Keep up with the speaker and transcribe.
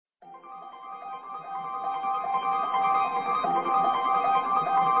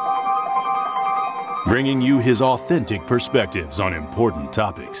bringing you his authentic perspectives on important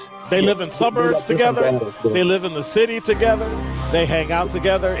topics. They live in suburbs together. They live in the city together. They hang out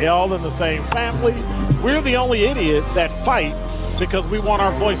together, all in the same family. We're the only idiots that fight because we want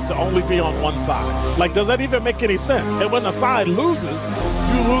our voice to only be on one side. Like, does that even make any sense? And when the side loses,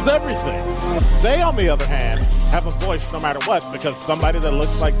 you lose everything. They, on the other hand, have a voice no matter what because somebody that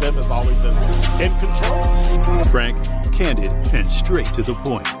looks like them is always in control. Frank, candid, and straight to the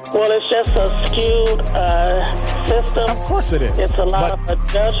point. Well, it's just a skewed system. Of course it is. It's a lot of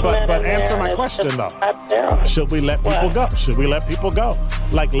adjustment. But answer my question, though. Should we let people go? Should we let people go?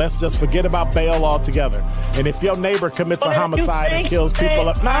 Like, let's just forget about bail altogether. And if your neighbor commits a homicide and kills people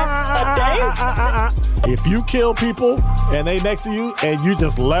up, if you kill people and they next to you and you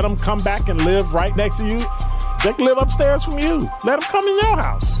just let them come back and live right next to you, they can live upstairs from you. Let them come in your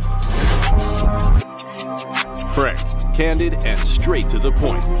house. Frank, candid, and straight to the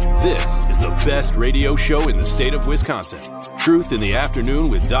point. This is the best radio show in the state of Wisconsin. Truth in the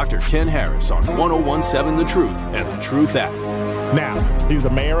Afternoon with Dr. Ken Harris on 101.7 The Truth and The Truth app. Now, he's the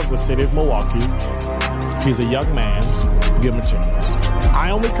mayor of the city of Milwaukee. He's a young man. Give him a chance.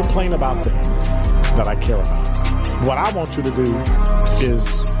 I only complain about things that I care about. What I want you to do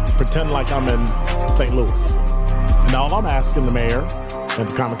is pretend like I'm in St. Louis. And all I'm asking the mayor and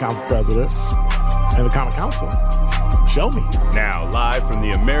the Common Council president and the Common Council, show me. Now, live from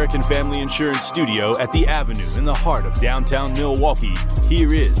the American Family Insurance Studio at the Avenue in the heart of downtown Milwaukee,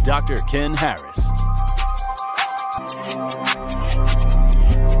 here is Dr. Ken Harris.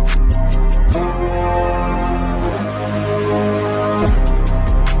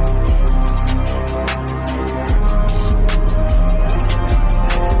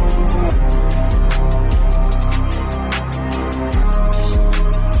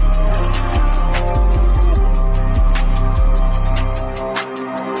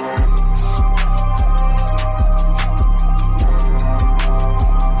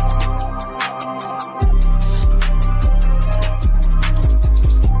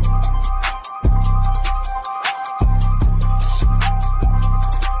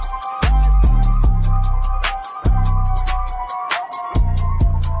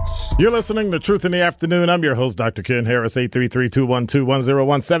 You're listening to Truth in the Afternoon. I'm your host, Dr. Ken Harris.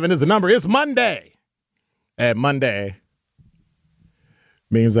 833-212-1017 is the number. It's Monday. And Monday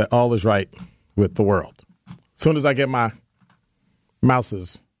means that all is right with the world. As soon as I get my mice.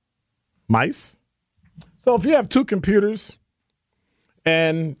 So if you have two computers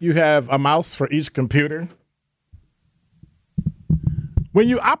and you have a mouse for each computer, when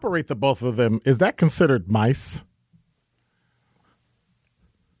you operate the both of them, is that considered mice?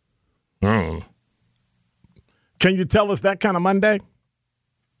 Can you tell us that kind of Monday?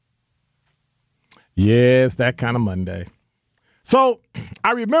 Yes, that kind of Monday. So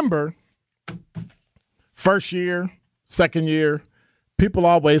I remember first year, second year, people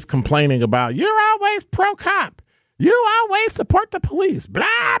always complaining about, you're always pro-cop. You always support the police,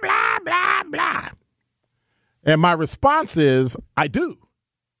 blah, blah, blah, blah. And my response is, I do.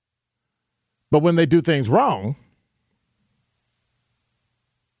 But when they do things wrong,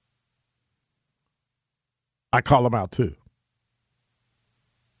 I call them out too.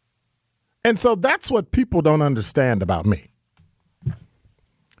 And so that's what people don't understand about me.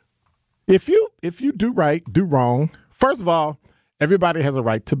 If you do right, do wrong, first of all, everybody has a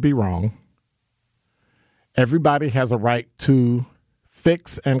right to be wrong. Everybody has a right to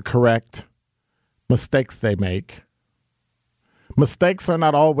fix and correct mistakes they make. Mistakes are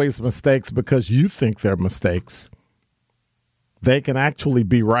not always mistakes because you think they're mistakes. They can actually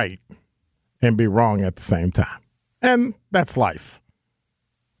be right and be wrong at the same time. And that's life.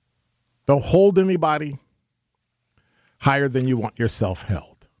 Don't hold anybody higher than you want yourself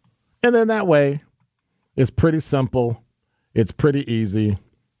held. And then that way, it's pretty simple, it's pretty easy,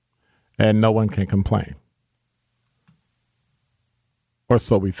 and no one can complain. Or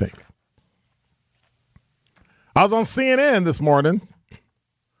so we think. I was on CNN this morning.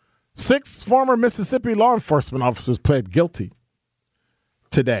 6 former Mississippi law enforcement officers pled guilty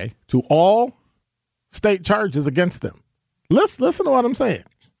today to all state charges against them. Listen to what I'm saying.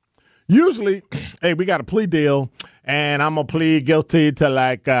 Usually, hey, we got a plea deal, and I'm going to plead guilty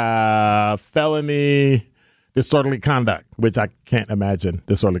to felony disorderly conduct, which I can't imagine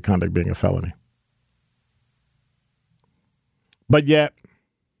disorderly conduct being a felony. But yet,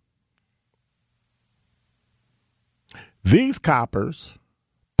 these coppers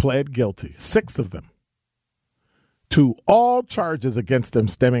pled guilty, 6 of them, to all charges against them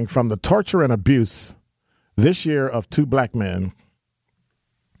stemming from the torture and abuse this year of 2 black men,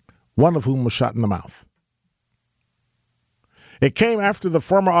 one of whom was shot in the mouth. It came after the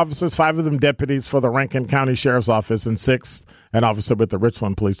former officers, 5 of them deputies for the Rankin County Sheriff's Office, and 6, an officer with the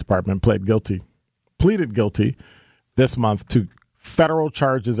Richland Police Department, pleaded guilty this month to federal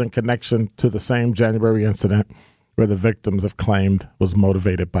charges in connection to the same January incident where the victims have claimed was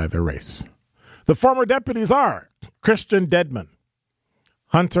motivated by their race. The former deputies are Christian Dedman,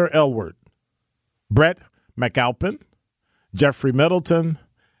 Hunter Elward, Brett McAlpin, Jeffrey Middleton,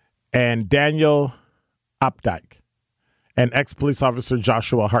 and Daniel Opdyke, and ex-police officer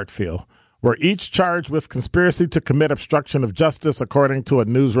Joshua Hartfield were each charged with conspiracy to commit obstruction of justice, according to a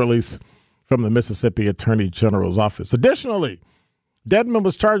news release from the Mississippi Attorney General's office. Additionally, Dedman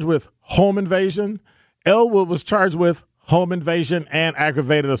was charged with home invasion. Elwood was charged with home invasion and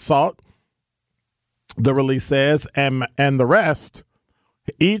aggravated assault, the release says, and the rest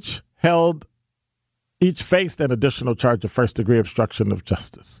each faced an additional charge of first-degree obstruction of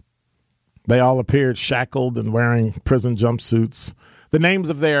justice. They all appeared shackled and wearing prison jumpsuits. The names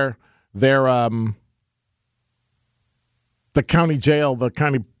of the county jail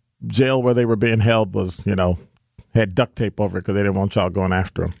where they were being held was, had duct tape over it because they didn't want y'all going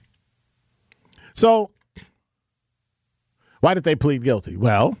after them. So why did they plead guilty?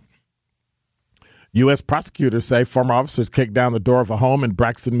 Well, U.S. prosecutors say former officers kicked down the door of a home in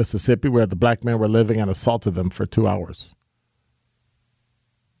Braxton, Mississippi, where the black men were living and assaulted them for 2 hours.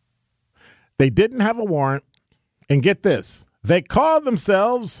 They didn't have a warrant. And get this, they called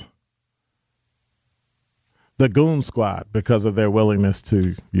themselves the Goon Squad because of their willingness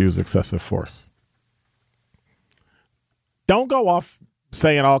to use excessive force. Don't go off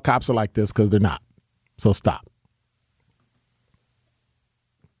saying all cops are like this because they're not. So stop.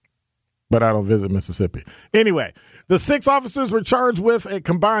 But I don't visit Mississippi. Anyway, the 6 officers were charged with a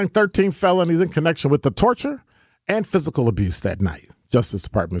combined 13 felonies in connection with the torture and physical abuse that night, Justice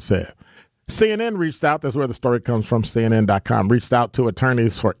Department said. CNN reached out, that's where the story comes from, CNN.com, reached out to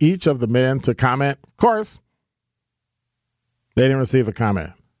attorneys for each of the men to comment. Of course, they didn't receive a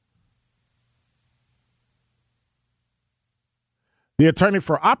comment. The attorney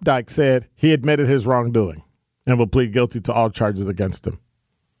for Opdyke said he admitted his wrongdoing and will plead guilty to all charges against him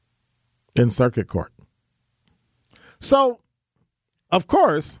in circuit court. So, of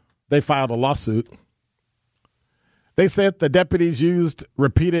course, they filed a lawsuit. They said the deputies used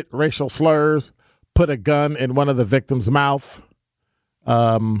repeated racial slurs, put a gun in one of the victims' mouth,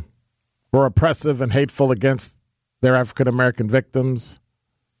 were oppressive and hateful against their African-American victims,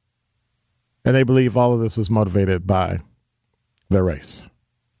 and they believe all of this was motivated by their race.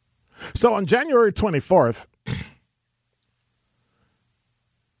 So on January 24th,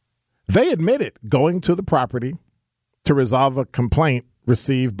 they admitted going to the property to resolve a complaint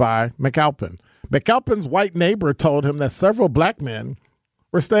received by McAlpin. McAlpin's white neighbor told him that several black men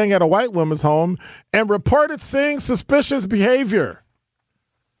were staying at a white woman's home and reported seeing suspicious behavior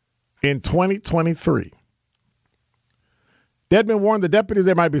in 2023. Dedman warned the deputies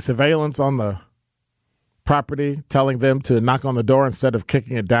there might be surveillance on the property, telling them to knock on the door instead of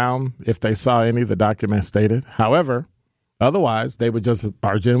kicking it down if they saw any, the document stated. However, otherwise, they would just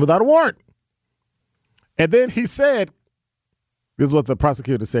barge in without a warrant. And then he said, this is what the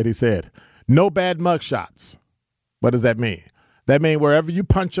prosecutor said, he said, no bad mug shots. What does that mean? That means wherever you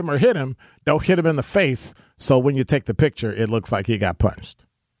punch him or hit him, don't hit him in the face, so when you take the picture, it looks like he got punched.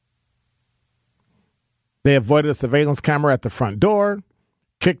 They avoided a surveillance camera at the front door,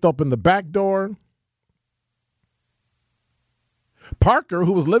 kicked open the back door. Parker,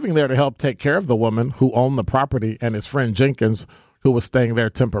 who was living there to help take care of the woman who owned the property, and his friend Jenkins, who was staying there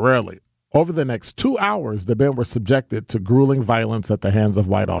temporarily. Over the next 2 hours, the men were subjected to grueling violence at the hands of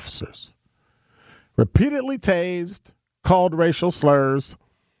white officers. Repeatedly tased, called racial slurs,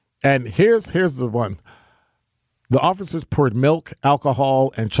 and here's the one. The officers poured milk,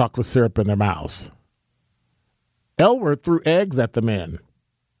 alcohol, and chocolate syrup in their mouths. Elward threw eggs at the men,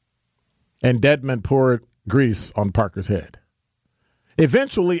 and Dedman poured grease on Parker's head.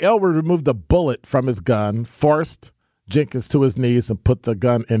 Eventually, Elward removed a bullet from his gun, forced Jenkins to his knees, and put the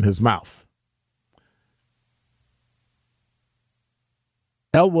gun in his mouth.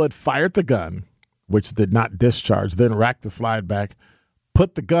 Elwood fired the gun, which did not discharge, then racked the slide back,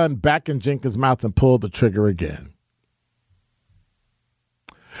 put the gun back in Jenkins' mouth, and pulled the trigger again.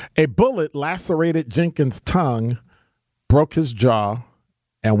 A bullet lacerated Jenkins' tongue, broke his jaw,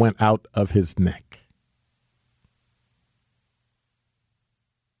 and went out of his neck.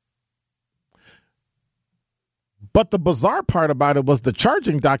 But the bizarre part about it was the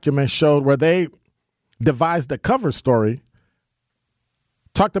charging document showed where they devised a cover story,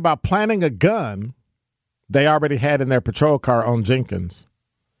 talked about planting a gun they already had in their patrol car on Jenkins.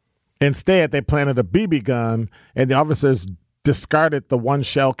 Instead, they planted a BB gun, and the officers discarded the one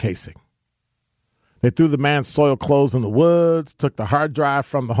shell casing. They threw the man's soiled clothes in the woods, took the hard drive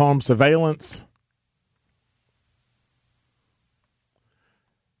from the home surveillance.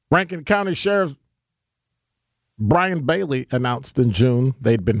 Rankin County Sheriff Brian Bailey announced in June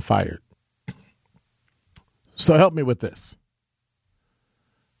they'd been fired. So help me with this.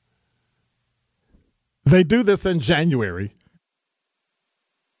 They do this in January,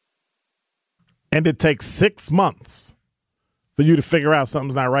 and it takes 6 months for you to figure out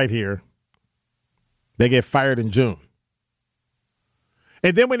something's not right here. They get fired in June.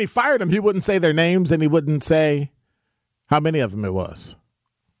 And then when he fired them, he wouldn't say their names and he wouldn't say how many of them it was.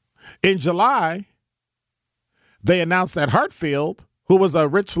 In July, they announced that Hartfield, who was a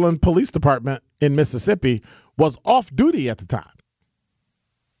Richland Police Department in Mississippi, was off duty at the time.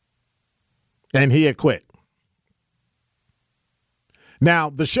 And he had quit. Now,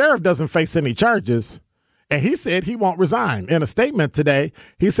 the sheriff doesn't face any charges, and he said he won't resign. In a statement today,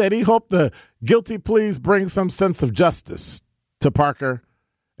 he said he hoped the guilty pleas bring some sense of justice to Parker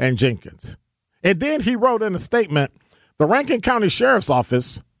and Jenkins. And then he wrote in a statement, the Rankin County Sheriff's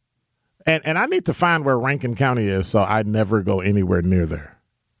Office, and I need to find where Rankin County is so I never go anywhere near there,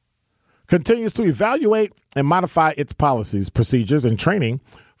 continues to evaluate and modify its policies, procedures, and training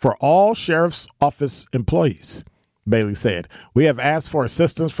for all Sheriff's Office employees. Bailey said, we have asked for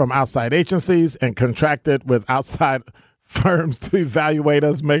assistance from outside agencies and contracted with outside firms to evaluate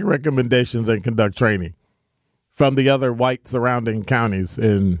us, make recommendations, and conduct training from the other white surrounding counties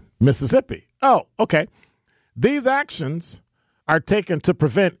in Mississippi. Oh, okay. These actions are taken to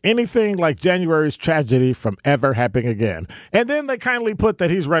prevent anything like January's tragedy from ever happening again. And then they kindly put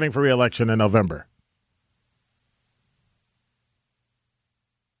that he's running for re-election in November.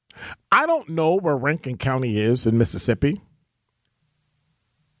 I don't know where Rankin County is in Mississippi.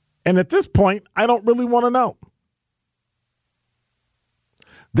 And at this point, I don't really want to know.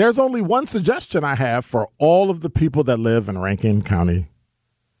 There's only one suggestion I have for all of the people that live in Rankin County,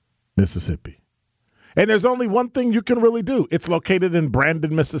 Mississippi. And there's only one thing you can really do. It's located in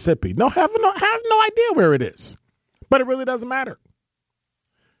Brandon, Mississippi. Have no idea where it is, but it really doesn't matter.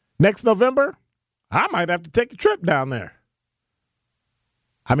 Next November, I might have to take a trip down there.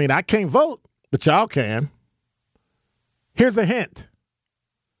 I mean, I can't vote, but y'all can. Here's a hint.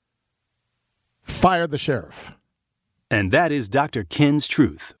 Fire the sheriff. And that is Dr. Ken's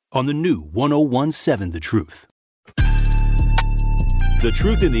Truth on the new 101.7 The Truth. The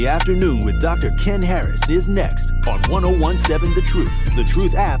Truth in the Afternoon with Dr. Ken Harris is next on 101.7 The Truth, The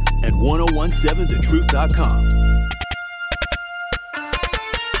Truth app, and 1017thetruth.com.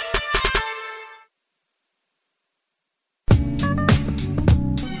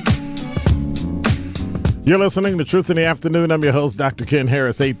 You're listening to Truth in the Afternoon. I'm your host, Dr. Ken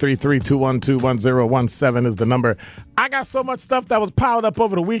Harris. 833-212-1017 is the number. I got so much stuff that was piled up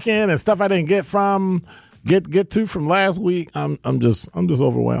over the weekend and stuff I didn't get from last week. I'm just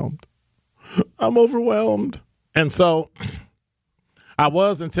overwhelmed. I'm overwhelmed. And so I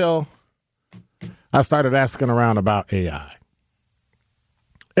was until I started asking around about AI.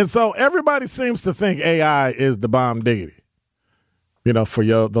 And so everybody seems to think AI is the bomb diggity. You know, for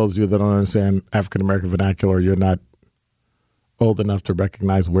those of you that don't understand African-American vernacular, you're not old enough to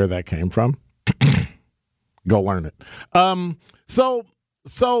recognize where that came from. Go learn it.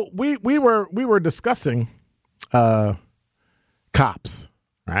 So we were discussing cops,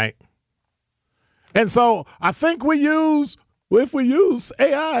 right? And so I think if we use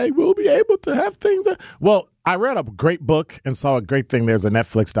AI, we'll be able to have things well, I read a great book and saw a great thing. There's a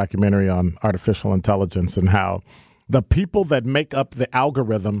Netflix documentary on artificial intelligence and how the people that make up the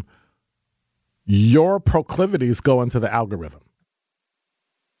algorithm, your proclivities go into the algorithm.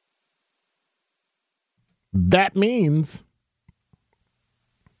 That means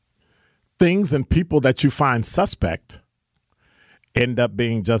things and people that you find suspect end up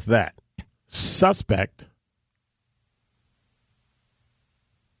being just that, suspect,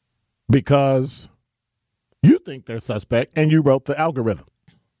 because you think they're suspect and you wrote the algorithm.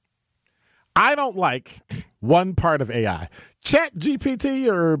 I don't like one part of AI. ChatGPT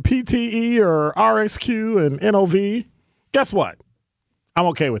or PTE or RxQ and NOV, guess what? I'm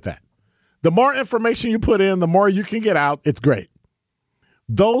okay with that. The more information you put in, the more you can get out. It's great.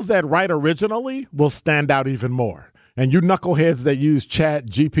 Those that write originally will stand out even more. And you knuckleheads that use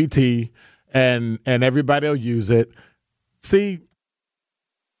ChatGPT and everybody will use it. See,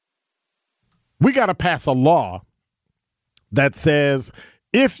 we got to pass a law that says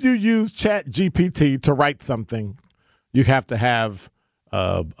if you use ChatGPT to write something, you have to have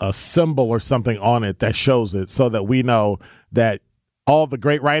a symbol or something on it that shows it so that we know that all the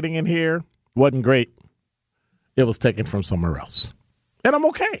great writing in here wasn't great. it was taken from somewhere else. And I'm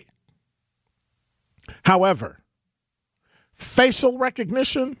okay. However, facial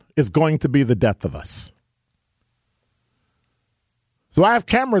recognition is going to be the death of us. So I have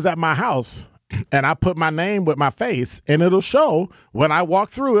cameras at my house, and I put my name with my face, and it'll show when I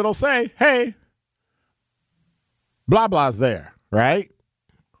walk through, it'll say, hey, blah, blah's there, right?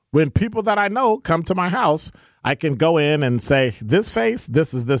 When people that I know come to my house, I can go in and say, this face,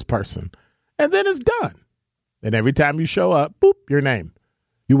 this is this person. And then it's done. And every time you show up, boop, your name.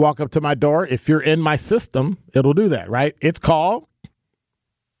 You walk up to my door. If you're in my system, it'll do that, right? It's called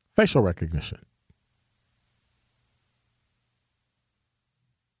facial recognition.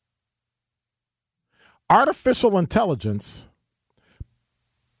 Artificial intelligence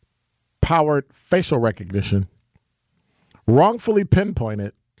powered facial recognition wrongfully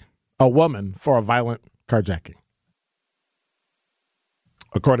pinpointed a woman for a violent carjacking,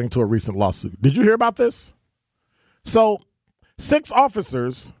 according to a recent lawsuit. Did you hear about this? So 6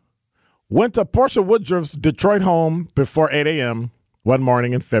 officers went to Portia Woodruff's Detroit home before 8 a.m. one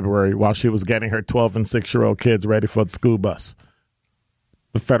morning in February while she was getting her 12 and 6-year-old kids ready for the school bus.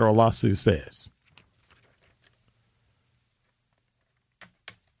 The federal lawsuit says.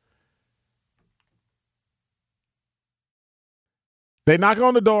 They knock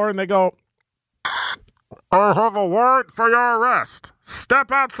on the door and they go, I have a warrant for your arrest.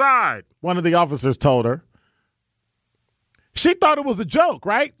 Step outside, one of the officers told her. She thought it was a joke,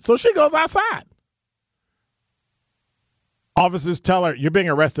 right? So she goes outside. Officers tell her, you're being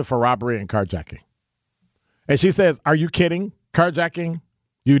arrested for robbery and carjacking. And she says, are you kidding? Carjacking?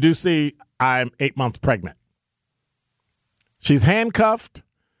 You do see I'm 8 months pregnant. She's handcuffed.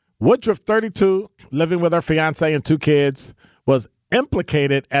 Woodruff, 32, living with her fiance and 2 kids, was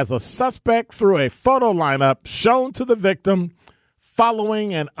implicated as a suspect through a photo lineup shown to the victim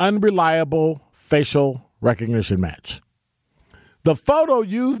following an unreliable facial recognition match. The photo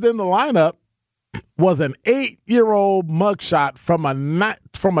used in the lineup was an 8-year-old mugshot from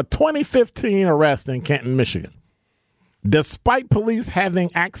a 2015 arrest in Canton, Michigan, despite police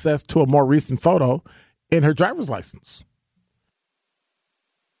having access to a more recent photo in her driver's license.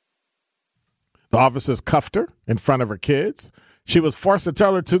 The officers cuffed her in front of her kids. She was forced to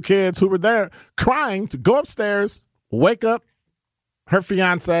tell her 2 kids who were there crying to go upstairs, wake up her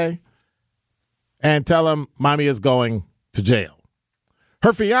fiance, and tell him mommy is going to jail.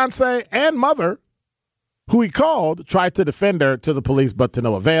 Her fiance and mother, who he called, tried to defend her to the police, but to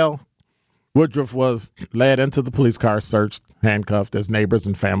no avail. Woodruff was led into the police car, searched, handcuffed as neighbors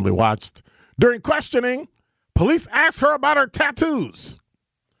and family watched. During questioning, police asked her about her tattoos,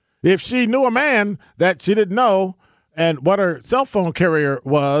 if she knew a man that she didn't know, and what her cell phone carrier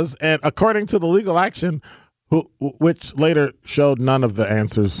was. And according to the legal action, which later showed none of the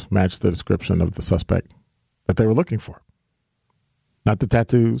answers matched the description of the suspect that they were looking for. Not the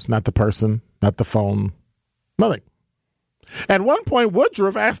tattoos, not the person, not the phone, nothing. At one point,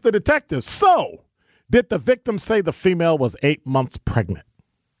 Woodruff asked the detective, so did the victim say the female was 8 months pregnant?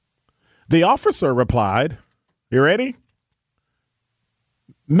 The officer replied, you ready?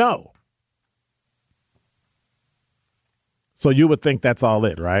 No. So you would think that's all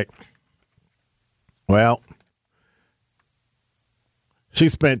it, right? Well, she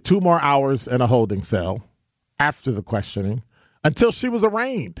spent 2 more hours in a holding cell after the questioning until she was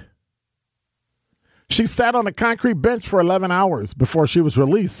arraigned. She sat on a concrete bench for 11 hours before she was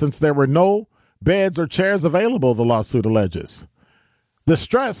released since there were no beds or chairs available, the lawsuit alleges. The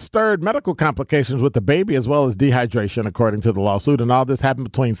stress stirred medical complications with the baby as well as dehydration, according to the lawsuit, and all this happened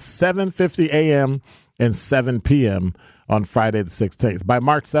between 7:50 a.m. and 7 p.m. on Friday the 16th. By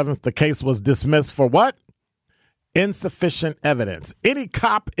March 7th, the case was dismissed for what? Insufficient evidence. Any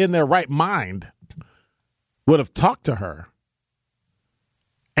cop in their right mind would have talked to her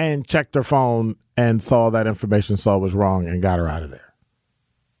and checked her phone and saw that information, saw was wrong, and got her out of there.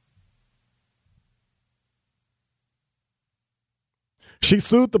 She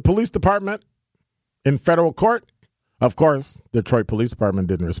sued the police department in federal court. Of course, Detroit Police Department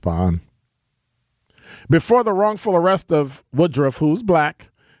didn't respond. Before the wrongful arrest of Woodruff, who's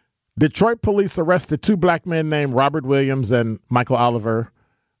black, Detroit police arrested 2 black men named Robert Williams and Michael Oliver,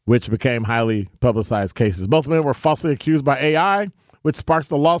 which became highly publicized cases. Both men were falsely accused by AI, which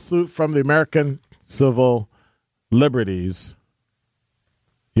sparked a lawsuit from the American Civil Liberties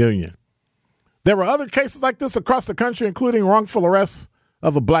Union. There were other cases like this across the country, including wrongful arrests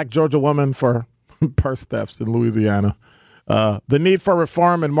of a black Georgia woman for purse thefts in Louisiana. The need for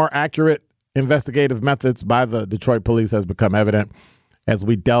reform and more accurate investigative methods by the Detroit police has become evident as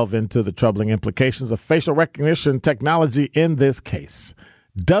we delve into the troubling implications of facial recognition technology in this case.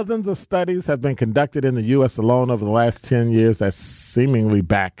 Dozens of studies have been conducted in the U.S. alone over the last 10 years that seemingly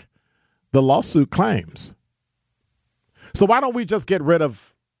back the lawsuit claims. So why don't we just get rid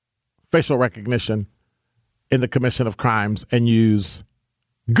of facial recognition in the commission of crimes and use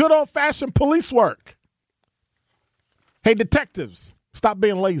good old-fashioned police work? Hey, detectives, stop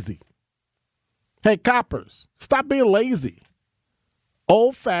being lazy. Hey, coppers, stop being lazy.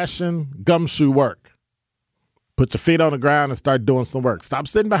 Old-fashioned gumshoe work. Put your feet on the ground and start doing some work. Stop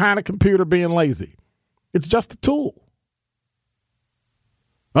sitting behind a computer being lazy. It's just a tool.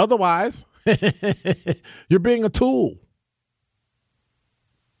 Otherwise, you're being a tool.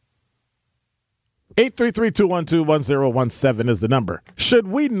 833-212-1017 is the number. Should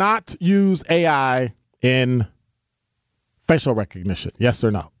we not use AI in facial recognition? Yes or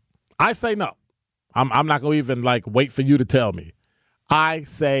no? I say no. I'm not going to even wait for you to tell me. I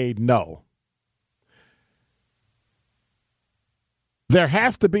say no. There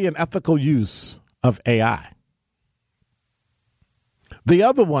has to be an ethical use of AI. The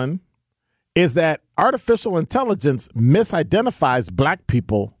other one is that artificial intelligence misidentifies black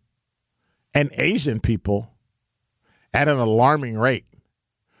people and Asian people at an alarming rate.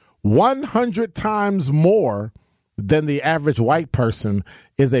 100 times more than the average white person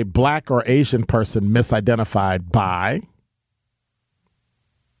is a black or Asian person misidentified by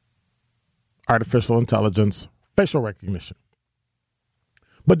artificial intelligence facial recognition.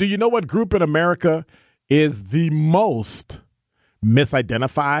 But do you know what group in America is the most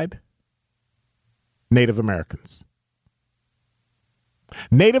misidentified? Native Americans.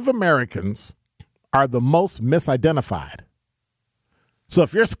 Native Americans are the most misidentified. So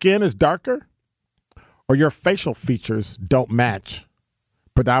if your skin is darker or your facial features don't match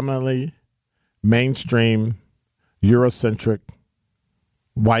predominantly mainstream, Eurocentric,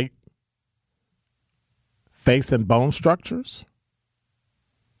 white face and bone structures,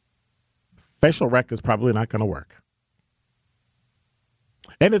 facial rec is probably not going to work.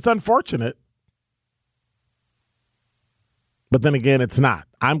 And it's unfortunate, but then again, it's not.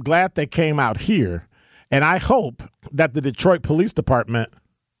 I'm glad they came out here, and I hope that the Detroit Police Department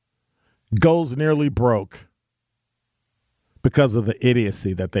goes nearly broke because of the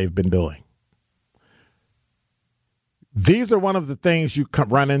idiocy that they've been doing. These are one of the things you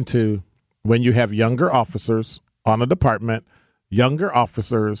run into when you have younger officers on a department, younger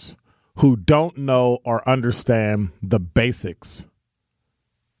officers who don't know or understand the basics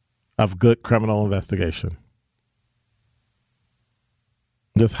of good criminal investigation.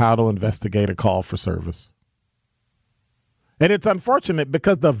 Just how to investigate a call for service. And it's unfortunate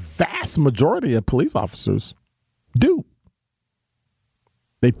because the vast majority of police officers do.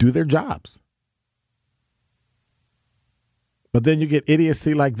 They do their jobs. But then you get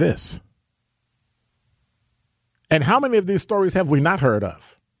idiocy like this. And how many of these stories have we not heard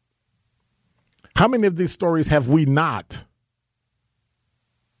of? How many of these stories have we not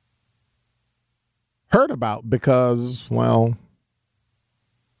heard about because, well,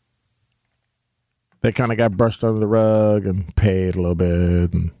 they kind of got brushed under the rug and paid a little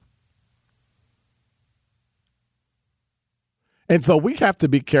bit. And so we have to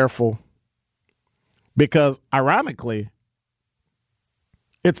be careful because, ironically,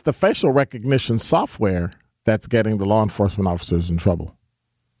 it's the facial recognition software that's getting the law enforcement officers in trouble.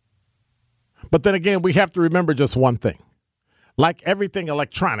 But then again, we have to remember just one thing. Like everything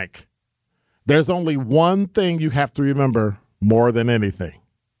electronic, there's only one thing you have to remember more than anything.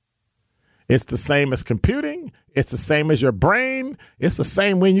 It's the same as computing. It's the same as your brain. It's the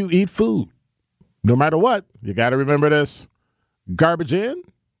same when you eat food. No matter what, you got to remember this. Garbage in,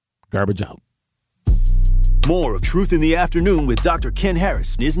 garbage out. More of Truth in the Afternoon with Dr. Ken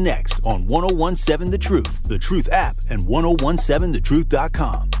Harris is next on 1017 The Truth, The Truth app, and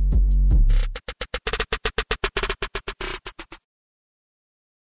 1017thetruth.com.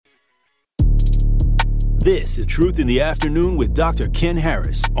 This is Truth in the Afternoon with Dr. Ken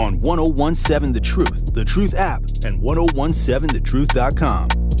Harris on 1017 The Truth, The Truth app, and 1017thetruth.com.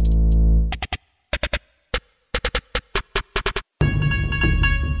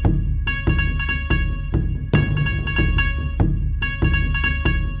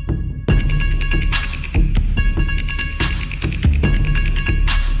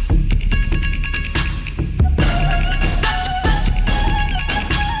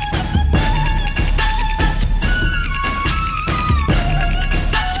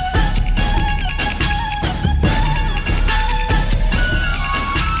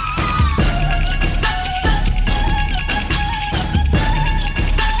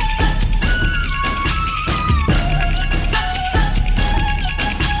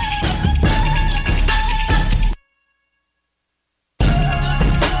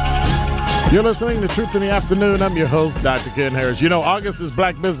 You're listening to Truth in the Afternoon. I'm your host, Dr. Ken Harris. You know, August is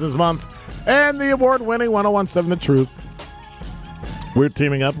Black Business Month, and the award-winning 1017 The Truth. We're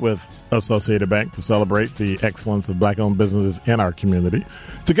teaming up with Associated Bank to celebrate the excellence of black-owned businesses in our community.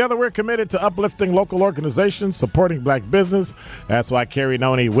 Together, we're committed to uplifting local organizations, supporting black business. That's why Carrie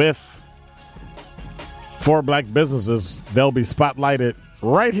Noni with 4 black businesses, they'll be spotlighted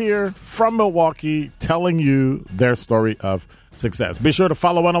right here from Milwaukee, telling you their story of success. Be sure to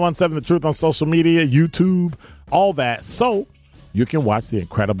follow 1017 The Truth on social media, YouTube, all that, so you can watch the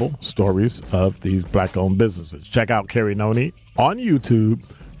incredible stories of these black-owned businesses. Check out Carrie Noni on YouTube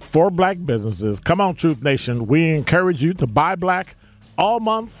for black businesses. Come on, Truth Nation. We encourage you to buy black all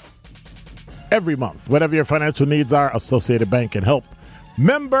month, every month. Whatever your financial needs are, Associated Bank can help.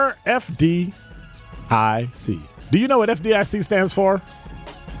 Member FDIC. Do you know what FDIC stands for?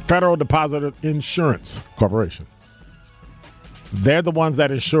 Federal Deposit Insurance Corporation. They're the ones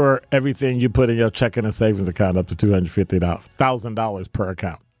that insure everything you put in your checking and savings account up to $250,000 per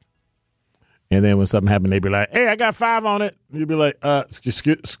account. And then when something happened, they'd be like, hey, I got 5 on it. You'd be like, excuse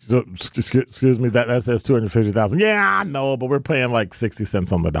me, that says $250,000. Yeah, I know, but we're paying like 60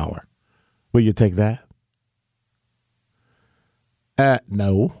 cents on the dollar. Will you take that?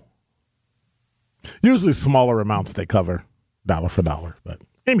 No. Usually smaller amounts they cover, dollar for dollar. But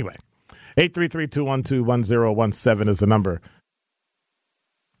anyway, 833-212-1017 is the number.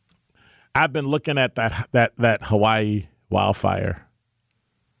 I've been looking at that Hawaii wildfire.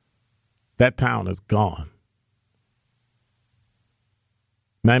 That town is gone.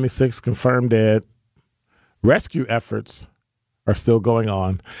 96 confirmed dead. Rescue efforts are still going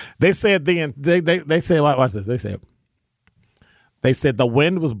on. They said watch this. They said the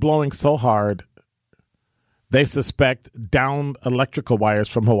wind was blowing so hard. They suspect downed electrical wires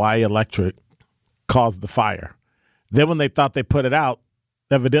from Hawaii Electric caused the fire. Then when they thought they put it out,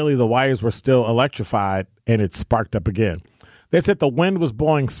 evidently the wires were still electrified and it sparked up again. They said the wind was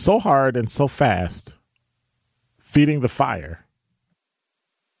blowing so hard and so fast, feeding the fire,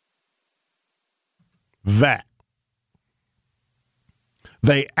 that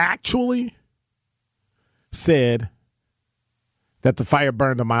they actually said that the fire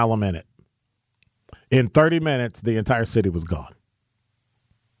burned a mile a minute. In 30 minutes, the entire city was gone.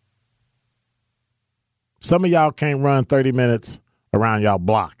 Some of y'all can't run 30 minutes around y'all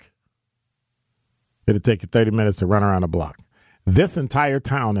block. It'll take you 30 minutes to run around a block. This entire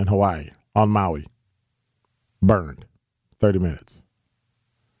town in Hawaii, on Maui, burned 30 minutes.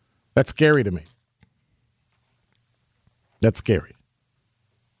 That's scary to me. That's scary.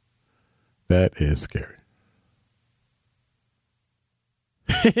 That is scary.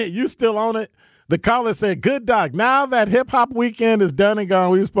 You still on it? The caller said, good doc, now that hip-hop weekend is done and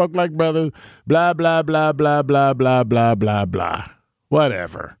gone, we spoke like brothers, blah, blah, blah, blah, blah, blah, blah, blah, blah.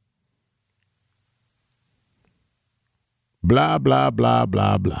 Whatever. Blah, blah, blah,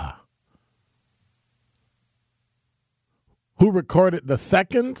 blah, blah. Who recorded the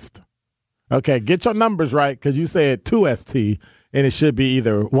seconds? Okay, get your numbers right, because you said 2 ST, and it should be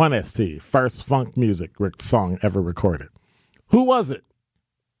either 1 ST, first funk music song ever recorded. Who was it?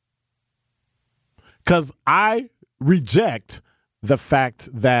 Because I reject the fact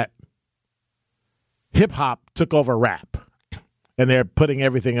that hip-hop took over rap, and they're putting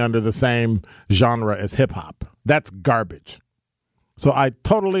everything under the same genre as hip-hop. That's garbage. So I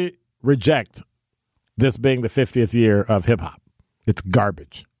totally reject this being the 50th year of hip-hop. It's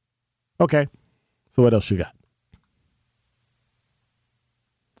garbage. Okay, so what else you got?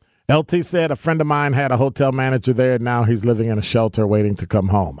 LT said a friend of mine had a hotel manager there, and now he's living in a shelter waiting to come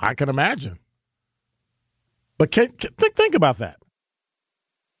home. I can imagine. But think about that.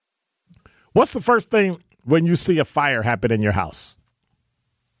 What's the first thing when you see a fire happen in your house?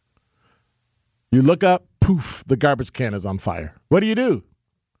 You look up, poof, the garbage can is on fire. What do? You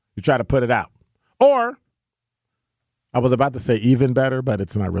try to put it out. Or, I was about to say even better, but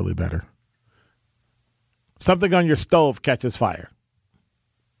it's not really better. Something on your stove catches fire.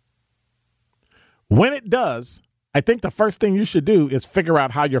 When it does, I think the first thing you should do is figure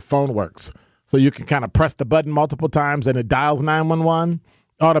out how your phone works. So you can kind of press the button multiple times and it dials 911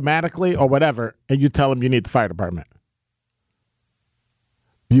 automatically or whatever, and you tell them you need the fire department.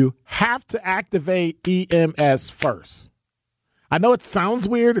 You have to activate EMS first. I know it sounds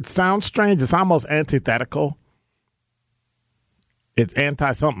weird. It sounds strange. It's almost antithetical. It's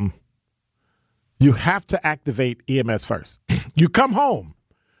anti-something. You have to activate EMS first. You come home.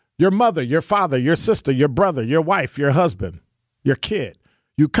 Your mother, your father, your sister, your brother, your wife, your husband, your kid.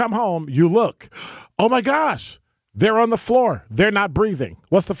 You come home, you look. Oh, my gosh, they're on the floor. They're not breathing.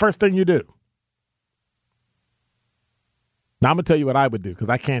 What's the first thing you do? Now, I'm going to tell you what I would do because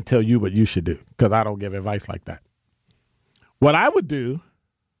I can't tell you what you should do because I don't give advice like that. What I would do,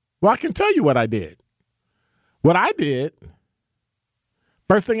 well, I can tell you what I did. What I did,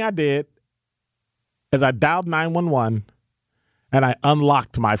 first thing I did is I dialed 911 and I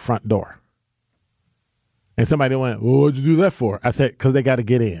unlocked my front door. And somebody went, well, what'd you do that for? I said, because they got to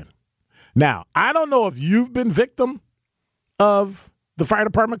get in. Now, I don't know if you've been victim of the fire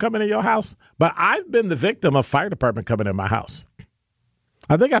department coming in your house, but I've been the victim of fire department coming in my house.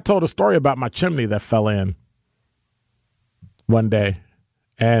 I think I told a story about my chimney that fell in one day,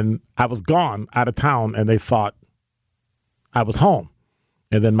 and I was gone out of town, and they thought I was home.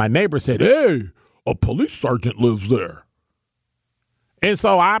 And then my neighbor said, hey, a police sergeant lives there. And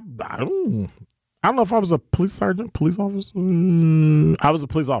so I don't know if I was a police sergeant, police officer. I was a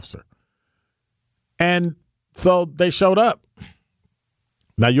police officer. And so they showed up.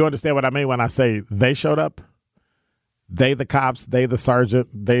 Now, you understand what I mean when I say they showed up? They, the cops, they, the sergeant,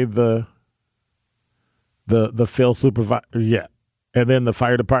 they, the field supervisor. Yeah. And then the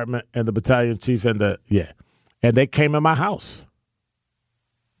fire department and the battalion chief and and they came in my house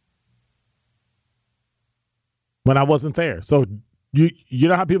when I wasn't there. So you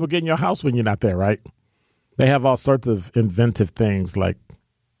know how people get in your house when you're not there, right? They have all sorts of inventive things like,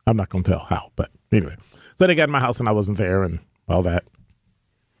 I'm not going to tell how, but anyway. So they got in my house and I wasn't there and all that.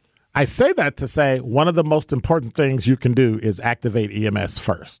 I say that to say one of the most important things you can do is activate EMS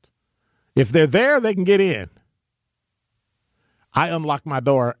first. If they're there, they can get in. I unlocked my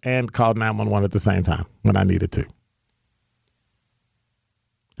door and called 911 at the same time when I needed to.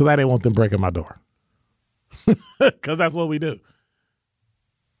 Because I didn't want them breaking my door. Because that's what we do.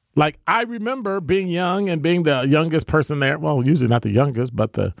 Like, I remember being young and being the youngest person there. Well, usually not the youngest,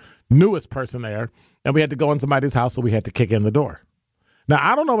 but the newest person there. And we had to go in somebody's house, so we had to kick in the door. Now,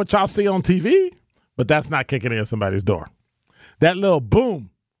 I don't know what y'all see on TV, but that's not kicking in somebody's door. That little boom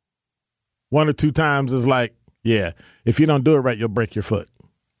 1 or 2 times is like, yeah, if you don't do it right, you'll break your foot.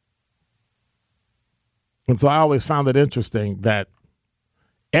 And so I always found it interesting that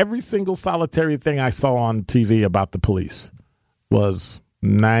every single solitary thing I saw on TV about the police was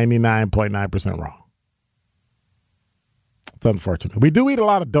 99.9% wrong. It's unfortunate. We do eat a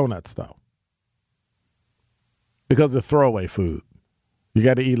lot of donuts, though, because they're throwaway food. You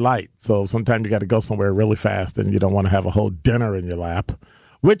got to eat light. So sometimes you got to go somewhere really fast and you don't want to have a whole dinner in your lap,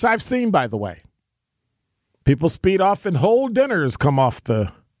 which I've seen, by the way. People speed off and whole dinners come off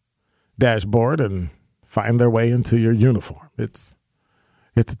the dashboard and find their way into your uniform. It's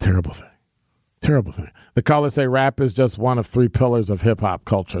a terrible thing. Terrible thing. The callers say rap is just one of 3 pillars of hip hop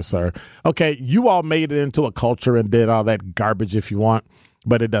culture, sir. Okay, you all made it into a culture and did all that garbage if you want,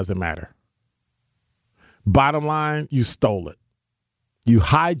 but it doesn't matter. Bottom line, you stole it. You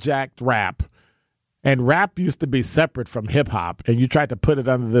hijacked rap, and rap used to be separate from hip hop, and you tried to put it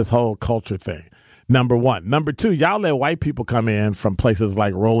under this whole culture thing. Number one. Number two, y'all let white people come in from places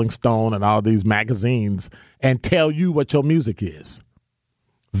like Rolling Stone and all these magazines and tell you what your music is.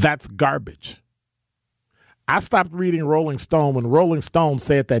 That's garbage. I stopped reading Rolling Stone when Rolling Stone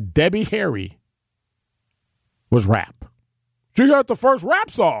said that Debbie Harry was rap. She had the first rap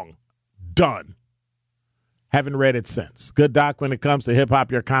song. Done. Haven't read it since. Good doc, when it comes to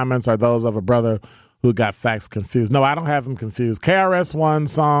hip-hop, your comments are those of a brother who got facts confused. No, I don't have them confused. KRS-One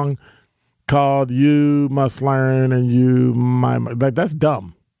song called You Must Learn and You Might. Like, that's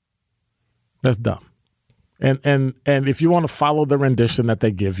dumb. That's dumb. And if you want to follow the rendition that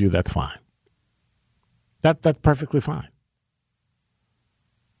they give you, that's fine. That's perfectly fine.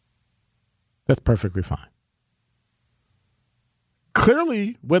 That's perfectly fine.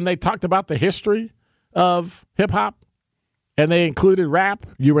 Clearly, when they talked about the history of hip-hop and they included rap,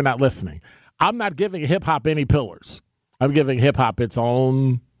 you were not listening. I'm not giving hip-hop any pillars. I'm giving hip-hop its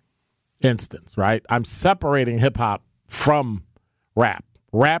own instance, right? I'm separating hip-hop from rap.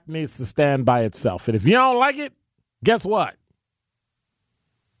 Rap needs to stand by itself. And if you don't like it, guess what?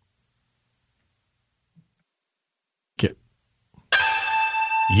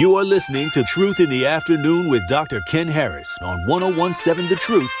 You are listening to Truth in the Afternoon with Dr. Ken Harris on 101.7 The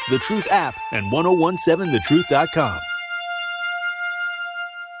Truth app, and 101.7thetruth.com.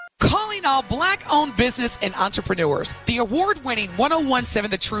 Calling all Black-owned business and entrepreneurs. The award-winning 101.7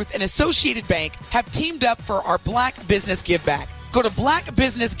 The Truth and Associated Bank have teamed up for our Black Business Give Back. Go to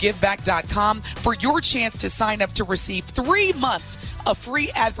blackbusinessgiveback.com for your chance to sign up to receive 3 months of free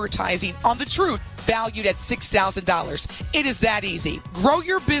advertising on The Truth, valued at $6,000. It is that easy. Grow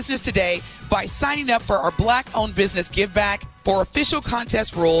your business today by signing up for our Black-owned business Give Back. For official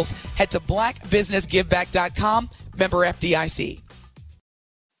contest rules, head to blackbusinessgiveback.com. Member FDIC.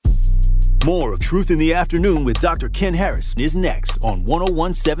 More of Truth in the Afternoon with Dr. Ken Harris is next on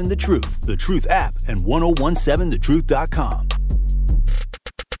 1017 The Truth, The Truth app, and 1017thetruth.com.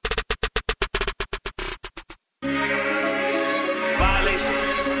 Violation.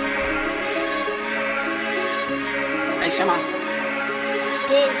 Hey, Shema.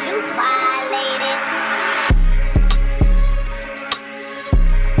 Did you violate it?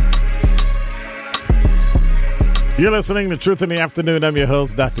 You're listening to Truth in the Afternoon. I'm your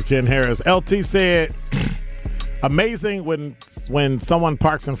host, Dr. Ken Harris. LT said, amazing when someone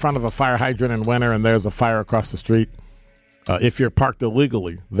parks in front of a fire hydrant in winter and there's a fire across the street. If you're parked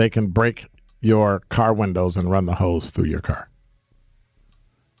illegally, they can break your car windows and run the hose through your car.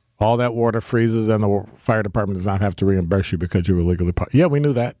 All that water freezes and the fire department does not have to reimburse you because you were illegally parked. Yeah, we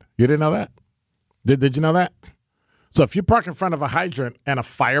knew that. You didn't know that? Did you know that? So if you park in front of a hydrant and a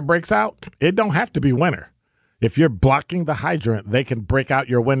fire breaks out, it don't have to be winter. If you're blocking the hydrant, they can break out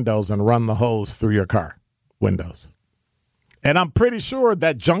your windows and run the hose through your car windows. And I'm pretty sure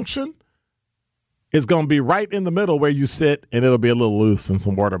that junction is going to be right in the middle where you sit, and it'll be a little loose and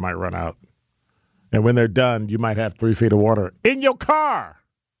some water might run out. And when they're done, you might have 3 feet of water in your car.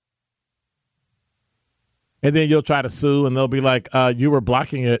 And then you'll try to sue, and they'll be like, you were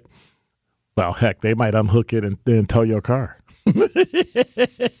blocking it. Well, heck, they might unhook it and then tow your car.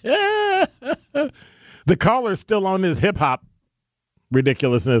 The caller's still on this hip-hop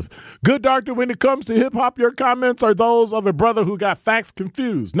ridiculousness. Good doctor, when it comes to hip-hop, your comments are those of a brother who got facts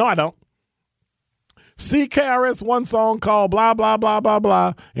confused. No, I don't. CKRS one song called blah, blah, blah, blah,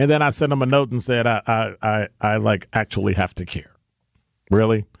 blah. And then I sent him a note and said, I like actually have to care.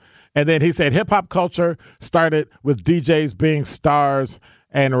 Really? And then he said hip-hop culture started with DJs being stars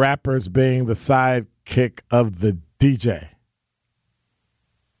and rappers being the sidekick of the DJ.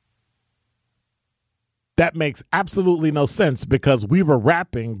 That makes absolutely no sense because we were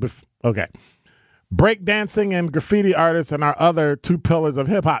rapping. Okay. Breakdancing and graffiti artists and our other 2 pillars of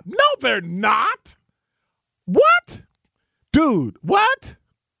hip hop. No, they're not. What? Dude, what?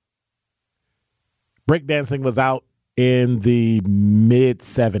 Breakdancing was out in the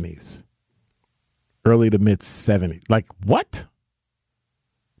mid-70s. Early to mid-70s. Like, what?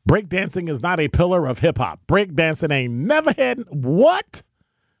 Breakdancing is not a pillar of hip hop. Breakdancing ain't never had. What?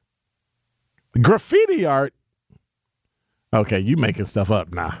 Graffiti art. Okay, you making stuff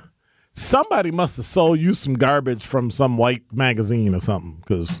up now. Somebody must have sold you some garbage from some white magazine or something.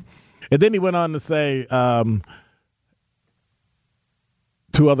 And then he went on to say,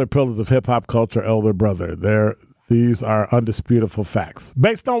 2 other pillars of hip hop culture, elder brother. These are undisputable facts.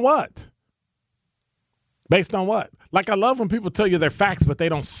 Based on what? Based on what? Like, I love when people tell you they're facts, but they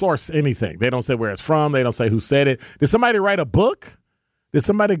don't source anything. They don't say where it's from. They don't say who said it. Did somebody write a book? Did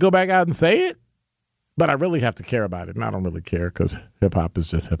somebody go back out and say it? But I really have to care about it, and I don't really care because hip-hop is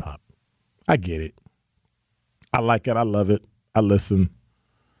just hip-hop. I get it. I like it. I love it. I listen.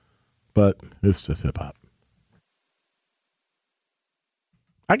 But it's just hip-hop.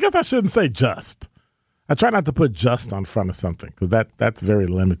 I guess I shouldn't say just. I try not to put just on front of something because that's very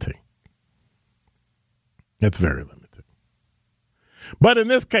limiting. It's very limiting. But in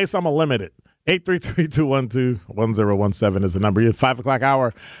this case, I'm going to limit it. 833-212-1017 is the number. It's 5 o'clock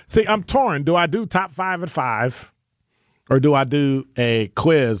hour. See, I'm torn. Do I do top 5 at 5? Or do I do a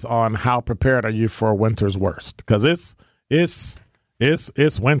quiz on how prepared are you for winter's worst? Because it's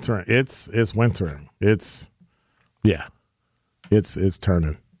wintering. It's wintering. It's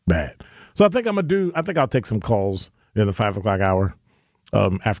turning bad. So I think I'll take some calls in the 5 o'clock hour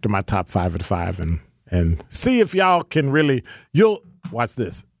after my top 5 at 5 and see if y'all can really, you'll watch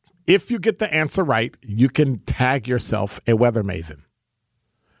this. If you get the answer right, you can tag yourself a weather maven.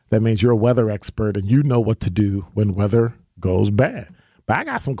 That means you're a weather expert and you know what to do when weather goes bad. But I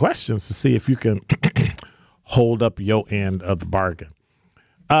got some questions to see if you can hold up your end of the bargain.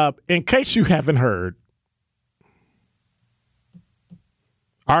 In case you haven't heard,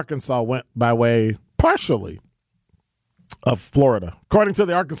 Arkansas went by way partially of Florida. According to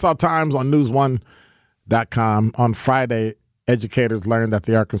the Arkansas Times on news1.com, on Friday, educators learned that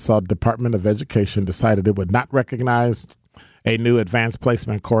the Arkansas Department of Education decided it would not recognize a new advanced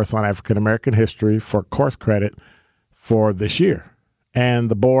placement course on African American history for course credit for this year. And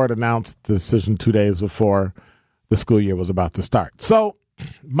the board announced the decision 2 days before the school year was about to start. So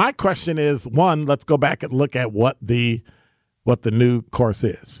my question is, one, let's go back and look at what the new course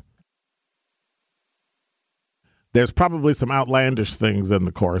is. There's probably some outlandish things in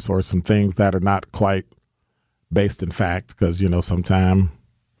the course or some things that are not quite based in fact, because, sometimes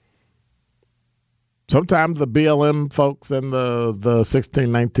the BLM folks and the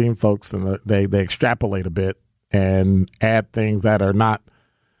 1619 folks, and they extrapolate a bit and add things that are not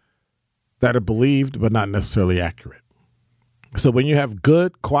that are believed but not necessarily accurate. So when you have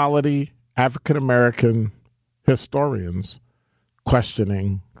good quality African-American historians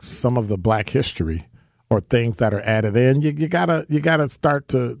questioning some of the black history or things that are added in, you gotta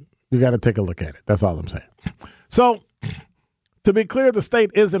take a look at it. That's all I'm saying. So to be clear, the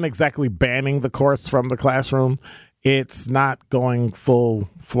state isn't exactly banning the course from the classroom. It's not going full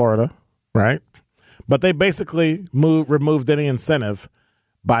Florida, right? But they basically removed any incentive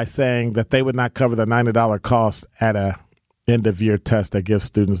by saying that they would not cover the $90 cost at a end-of-year test that gives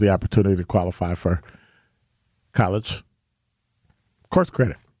students the opportunity to qualify for college course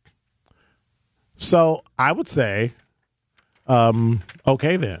credit. So I would say,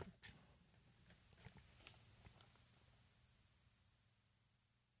 okay then.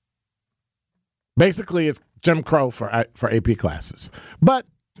 Basically, it's Jim Crow for AP classes. But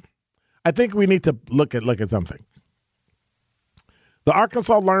I think we need to look at something. The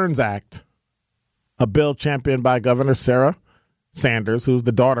Arkansas Learns Act, a bill championed by Governor Sarah Sanders, who's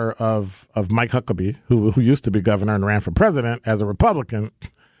the daughter of Mike Huckabee, who used to be governor and ran for president as a Republican,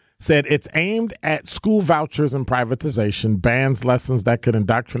 said it's aimed at school vouchers and privatization, bans lessons that could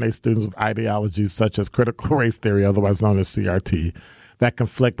indoctrinate students with ideologies such as critical race theory, otherwise known as CRT, that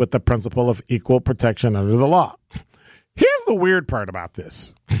conflict with the principle of equal protection under the law. Here's the weird part about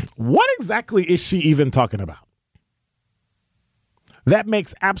this. What exactly is she even talking about? That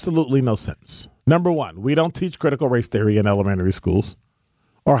makes absolutely no sense. Number one, we don't teach critical race theory in elementary schools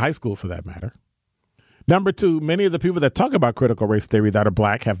or high school for that matter. Number two, many of the people that talk about critical race theory that are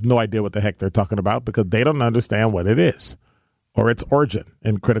black have no idea what the heck they're talking about because they don't understand what it is or its origin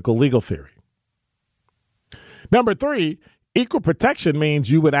in critical legal theory. Number three, equal protection means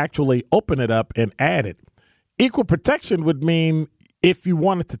you would actually open it up and add it. Equal protection would mean if you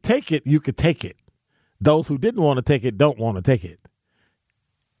wanted to take it, you could take it. Those who didn't want to take it don't want to take it.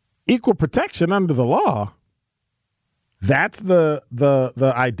 Equal protection under the law, that's the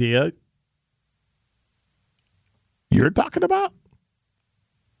idea you're talking about?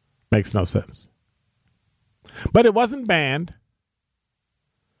 Makes no sense. But it wasn't banned.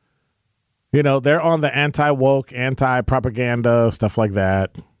 You know, they're on the anti-woke, anti-propaganda, stuff like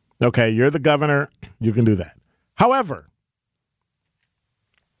that. Okay, you're the governor. You can do that. However,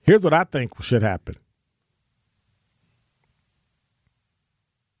 here's what I think should happen.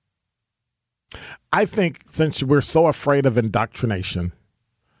 I think since we're so afraid of indoctrination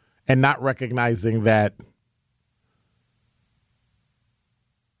and not recognizing that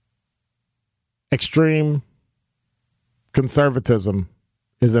extreme conservatism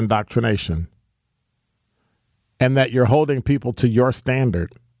is indoctrination and that you're holding people to your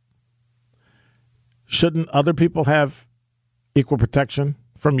standard, shouldn't other people have equal protection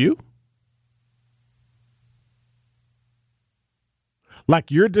from you? Like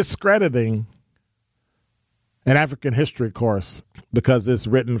you're discrediting an African history course because it's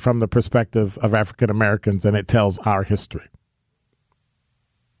written from the perspective of African Americans and it tells our history.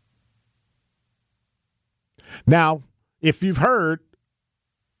 Now, if you've heard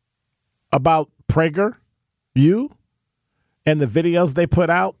about PragerU and the videos they put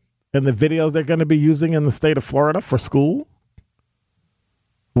out and the videos they're going to be using in the state of Florida for school,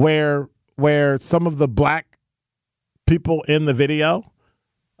 where some of the black people in the video,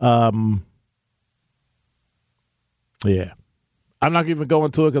 yeah, I'm not even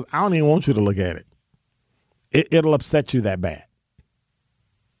going to it because I don't even want you to look at it. It'll upset you that bad.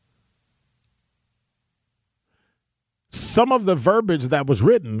 Some of the verbiage that was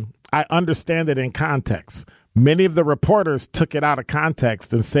written, I understand it in context. Many of the reporters took it out of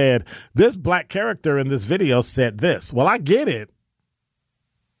context and said, this black character in this video said this. Well, I get it.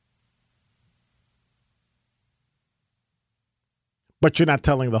 But you're not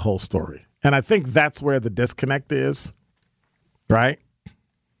telling the whole story. And I think that's where the disconnect is, right?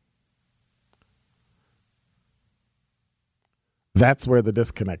 That's where the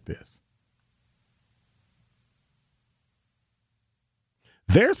disconnect is.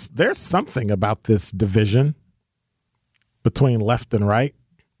 There's something about this division between left and right,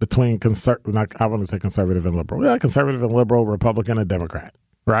 between I want to say conservative and liberal. Yeah, conservative and liberal, Republican and Democrat,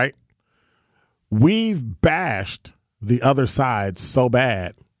 right? We've bashed the other side so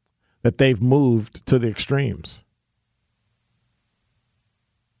bad that they've moved to the extremes.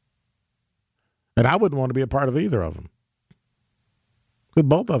 And I wouldn't want to be a part of either of them. Because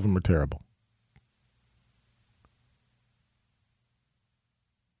both of them are terrible.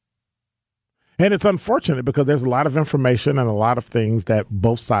 And it's unfortunate because there's a lot of information and a lot of things that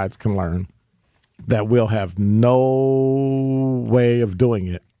both sides can learn that we'll have no way of doing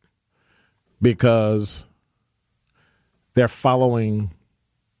it because they're following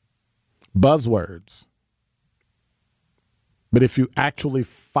buzzwords. But if you actually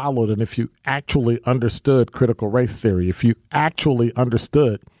followed and if you actually understood critical race theory, if you actually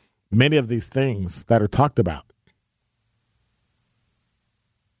understood many of these things that are talked about,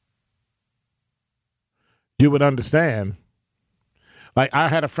 you would understand. Like, I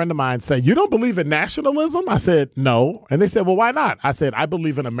had a friend of mine say, "You don't believe in nationalism?" I said, "No." And they said, "Well, why not?" I said, "I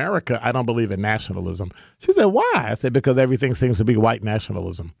believe in America. I don't believe in nationalism." She said, "Why?" I said, "Because everything seems to be white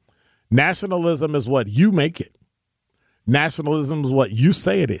nationalism. Nationalism is what you make it. Nationalism is what you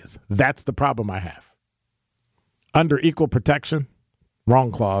say it is. That's the problem I have. Under equal protection,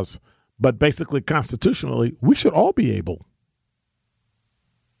 wrong clause, but basically constitutionally, we should all be able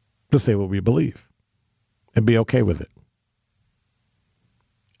to say what we believe and be okay with it.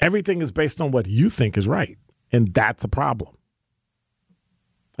 Everything is based on what you think is right, and that's a problem.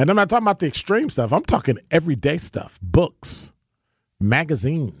 And I'm not talking about the extreme stuff. I'm talking everyday stuff, books,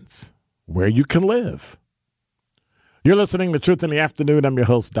 magazines, where you can live. You're listening to Truth in the Afternoon. I'm your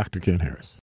host, Dr. Ken Harris.